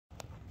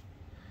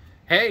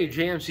Hey,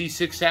 JMC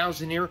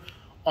 6000 here.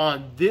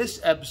 On this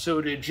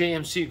episode of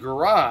JMC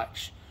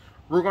Garage,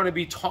 we're going to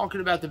be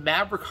talking about the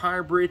Maverick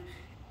Hybrid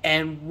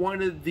and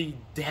one of the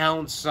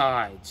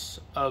downsides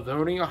of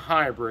owning a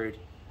hybrid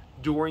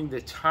during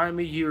the time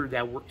of year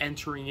that we're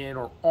entering in,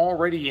 or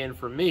already in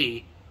for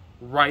me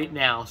right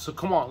now. So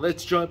come on,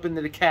 let's jump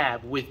into the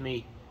cab with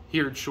me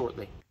here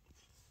shortly.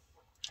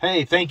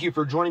 Hey, thank you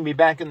for joining me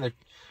back in the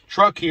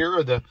truck here,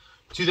 or the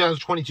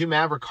 2022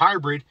 Maverick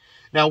Hybrid.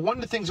 Now, one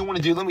of the things I want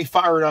to do, let me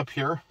fire it up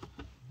here.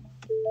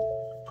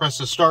 Press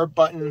the start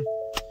button.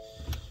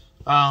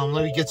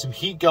 Let me get some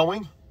heat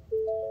going.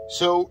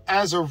 So,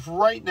 as of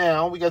right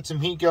now, we got some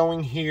heat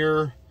going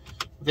here.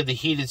 We got the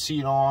heated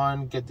seat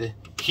on. Get the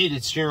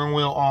heated steering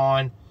wheel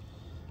on.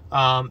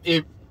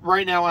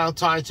 Right now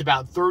outside, it's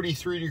about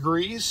 33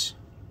 degrees.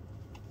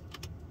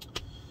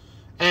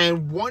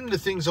 And one of the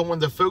things I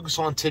wanted to focus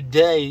on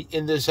today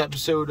in this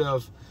episode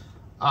of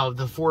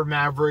the Ford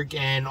Maverick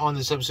and on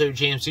this episode of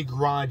JMC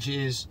Garage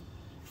is,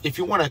 if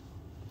you want to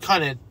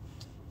kind of,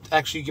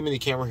 actually give me the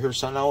camera here,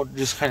 son. I'll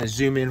just kind of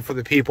zoom in for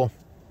the people.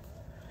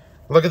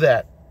 Look at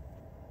that.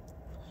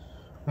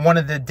 One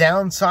of the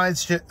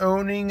downsides to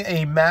owning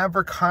a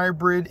Maverick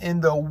Hybrid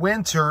in the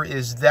winter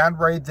is that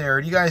right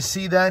there. Do you guys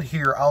see that?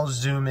 Here, I'll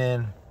zoom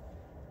in.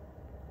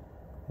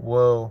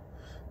 Whoa.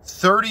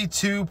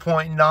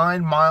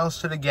 32.9 miles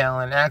to the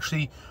gallon.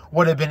 Actually,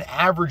 what I've been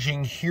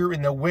averaging here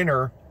in the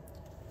winter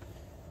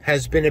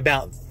has been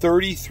about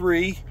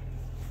 33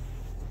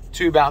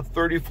 to about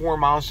 34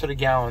 miles to the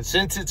gallon.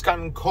 Since it's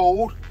gotten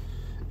cold,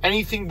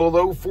 anything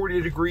below 40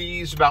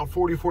 degrees, about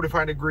 40,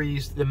 45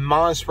 degrees, the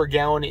miles per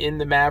gallon in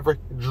the Maverick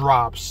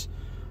drops.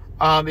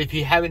 If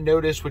you haven't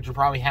noticed, which you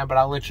probably have, but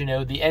I'll let you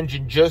know, the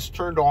engine just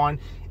turned on,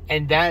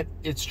 and that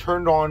it's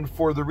turned on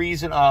for the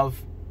reason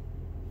of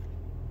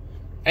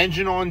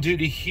engine on due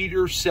to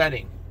heater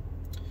setting.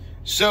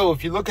 So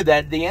if you look at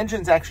that, the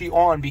engine's actually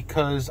on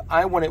because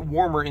I want it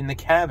warmer in the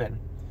cabin.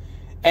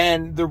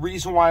 And the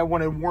reason why I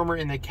wanted warmer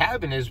in the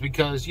cabin is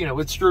because, you know,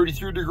 it's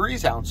 33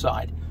 degrees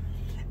outside.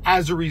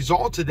 As a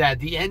result of that,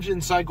 the engine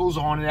cycles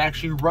on and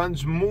actually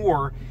runs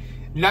more.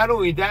 Not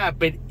only that,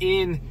 but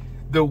in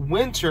the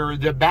winter,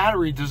 the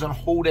battery doesn't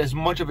hold as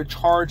much of a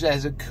charge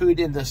as it could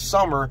in the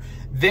summer.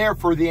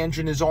 Therefore, the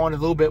engine is on a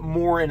little bit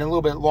more and a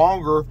little bit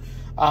longer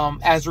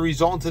as a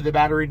result of the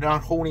battery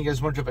not holding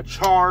as much of a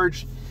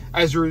charge,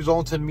 as a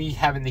result of me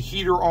having the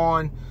heater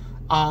on.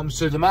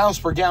 So the miles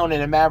per gallon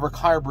in a Maverick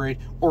Hybrid,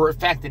 or in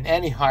fact in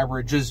any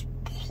hybrid, just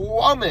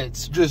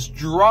plummets, just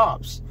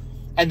drops.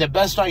 And the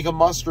best I can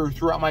muster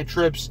throughout my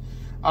trips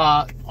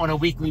on a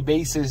weekly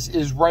basis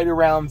is right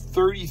around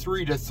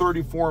 33 to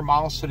 34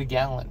 miles to the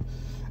gallon.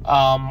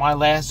 My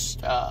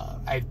last,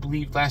 I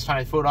believe last time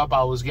I filled up,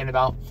 I was getting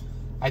about,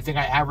 I think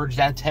I averaged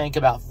that tank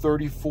about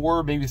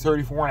 34, maybe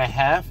 34 and a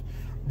half.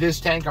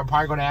 This tank I'm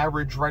probably going to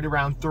average right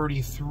around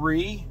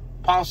 33,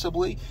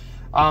 possibly.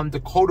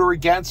 The colder it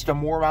gets, the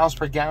more miles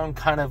per gallon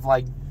kind of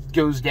like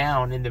goes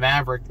down in the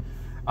Maverick.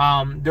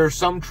 There's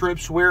some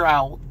trips where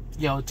I'll,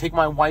 you know, take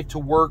my wife to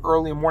work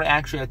early in the morning.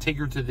 Actually, I take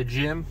her to the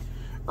gym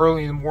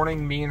early in the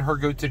morning. Me and her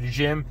go to the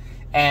gym.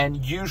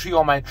 And usually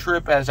on my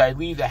trip, as I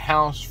leave the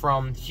house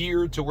from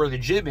here to where the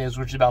gym is,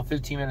 which is about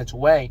 15 minutes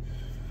away,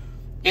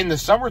 in the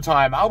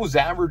summertime, I was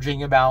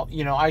averaging about,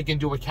 you know, I can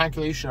do a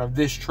calculation of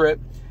this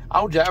trip.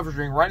 I was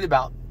averaging right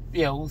about,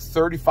 you know,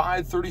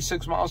 35,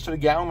 36 miles to the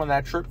gallon on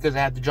that trip because I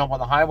had to jump on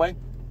the highway.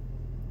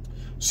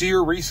 So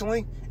here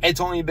recently, it's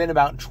only been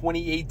about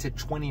 28 to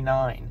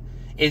 29.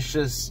 It's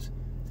just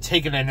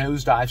taking a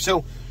nosedive.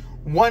 So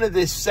one of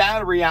the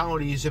sad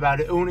realities about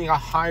owning a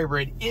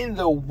hybrid in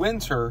the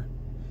winter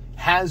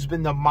has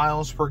been the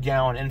miles per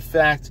gallon. In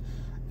fact,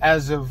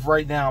 as of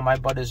right now, my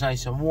butt is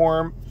nice and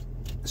warm.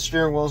 The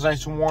steering wheel is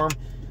nice and warm.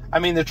 I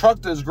mean, the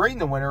truck does great in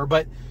the winter,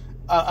 but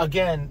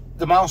again,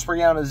 the miles per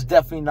gallon is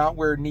definitely not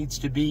where it needs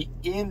to be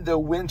in the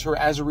winter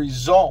as a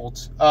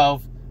result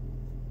of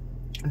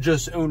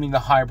just owning the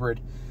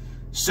hybrid.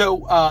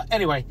 So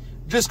anyway,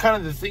 just kind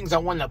of the things I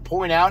wanted to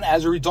point out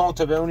as a result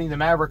of owning the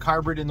Maverick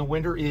Hybrid in the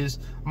winter is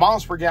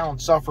miles per gallon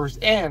suffers,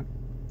 and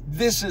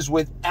this is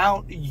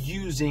without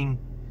using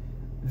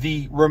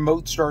the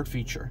remote start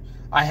feature.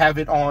 I have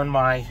it on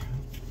my,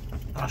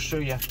 I'll show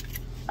you.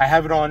 I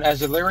have it on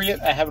as a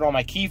lariat, I have it on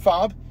my key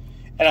fob,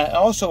 and I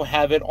also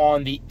have it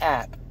on the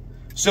app.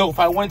 So if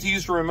I want to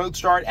use the remote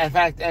start, in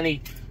fact,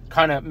 any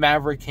kind of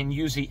Maverick can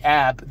use the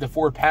app, the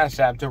Ford Pass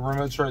app, to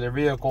remote start their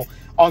vehicle.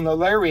 On the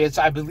Lariats,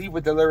 I believe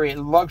with the Lariat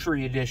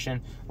Luxury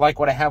Edition, like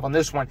what I have on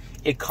this one,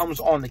 it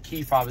comes on the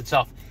key fob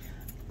itself.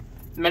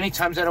 Many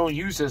times I don't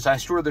use this. I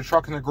store the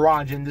truck in the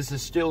garage, and this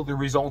is still the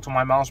result of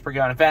my miles per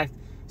gallon. In fact,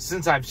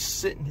 since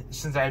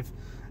I've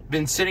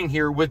been sitting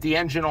here with the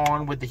engine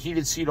on, with the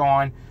heated seat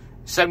on,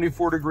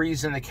 74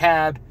 degrees in the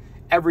cab,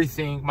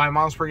 everything, my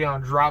miles per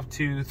gallon dropped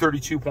to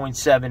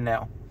 32.7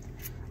 now.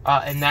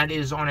 And that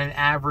is on an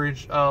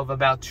average of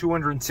about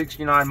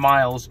 269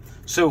 miles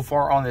so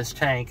far on this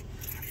tank.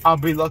 I'll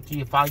be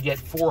lucky if I get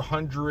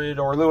 400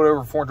 or a little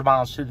over 400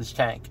 miles to this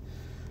tank.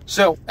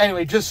 So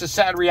anyway, just a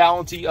sad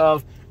reality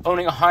of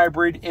owning a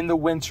hybrid in the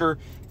winter,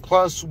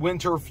 plus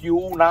winter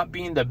fuel not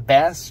being the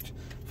best.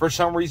 For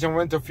some reason,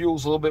 winter fuel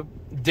is a little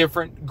bit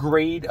different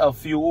grade of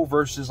fuel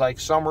versus like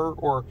summer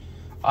or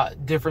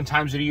different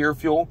times of the year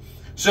fuel.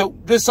 So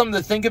this is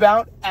something to think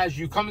about as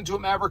you come into a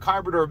Maverick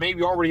hybrid, or maybe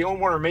you already own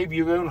one, or maybe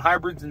you've owned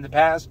hybrids in the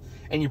past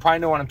and you probably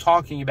know what I'm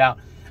talking about.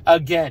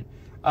 Again,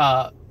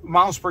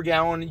 miles per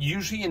gallon,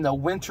 usually in the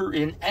winter,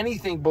 in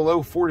anything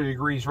below 40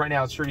 degrees, right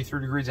now it's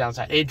 33 degrees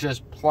outside, it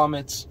just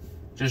plummets,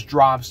 just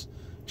drops,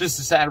 just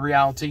a sad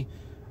reality.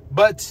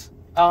 But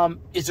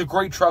it's a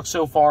great truck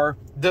so far,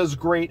 does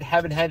great,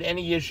 haven't had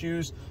any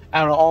issues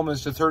out of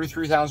almost the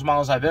 33,000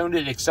 miles I've owned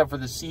it, except for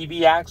the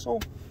CV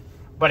axle.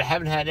 But I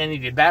haven't had any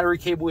of the battery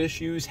cable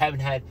issues,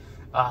 haven't had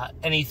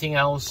anything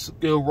else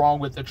go wrong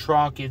with the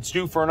truck. It's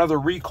due for another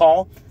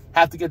recall.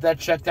 Have to get that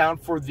checked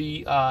out for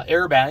the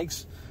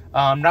airbags.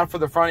 Not for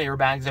the front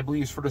airbags, I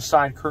believe it's for the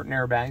side curtain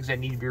airbags that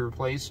need to be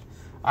replaced.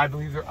 I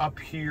believe they're up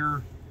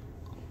here,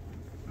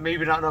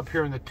 maybe not up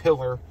here in the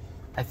pillar.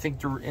 I think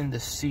they're in the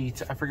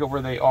seat. I forget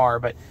where they are,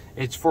 but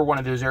it's for one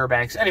of those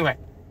airbags. Anyway,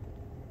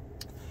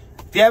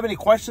 if you have any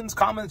questions,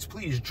 comments,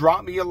 please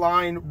drop me a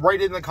line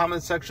right in the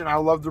comment section. I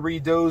love to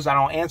read those. I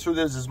don't answer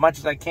those as much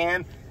as I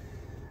can.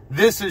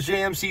 This is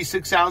JMC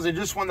 6000.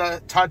 Just want to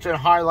touch and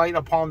highlight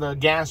upon the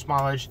gas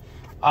mileage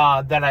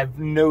that I've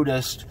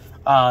noticed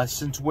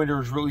since winter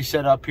is really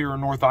set up here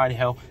in North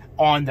Idaho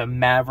on the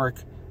Maverick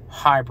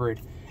hybrid.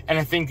 And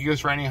I think it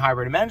goes for any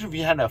hybrid. Imagine if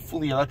you had a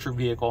fully electric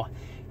vehicle,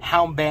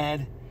 how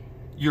bad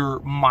your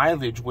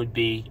mileage would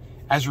be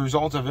as a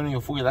result of owning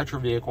a fully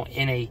electric vehicle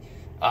in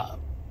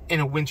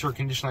a winter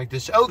condition like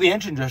this. Oh, the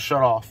engine just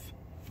shut off.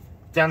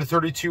 Down to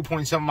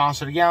 32.7 miles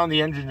to the gallon.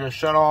 The engine just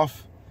shut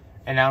off.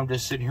 And now I'm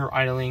just sitting here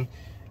idling.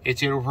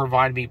 It's able to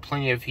provide me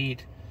plenty of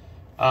heat.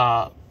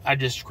 I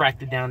just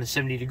cracked it down to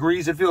 70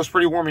 degrees. It feels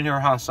pretty warm in here,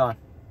 huh, son?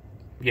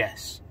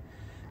 Yes.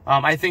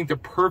 I think the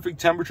perfect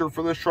temperature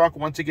for this truck,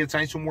 once it gets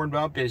nice and warmed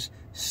up, is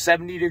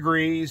 70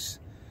 degrees.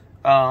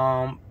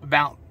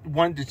 About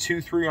 1 to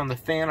 2, 3 on the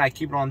fan. I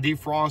keep it on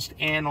defrost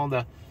and on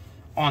the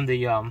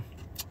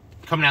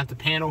coming out the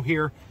panel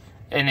here,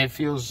 and it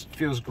feels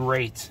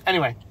great.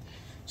 Anyway,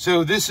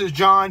 so this is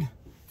John.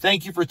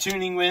 Thank you for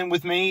tuning in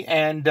with me,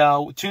 and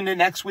tune in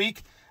next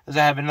week as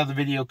I have another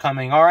video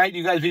coming. All right,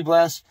 you guys be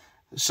blessed.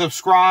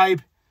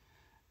 Subscribe,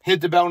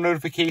 hit the bell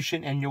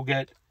notification, and you'll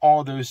get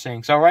all those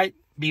things. All right,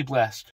 be blessed.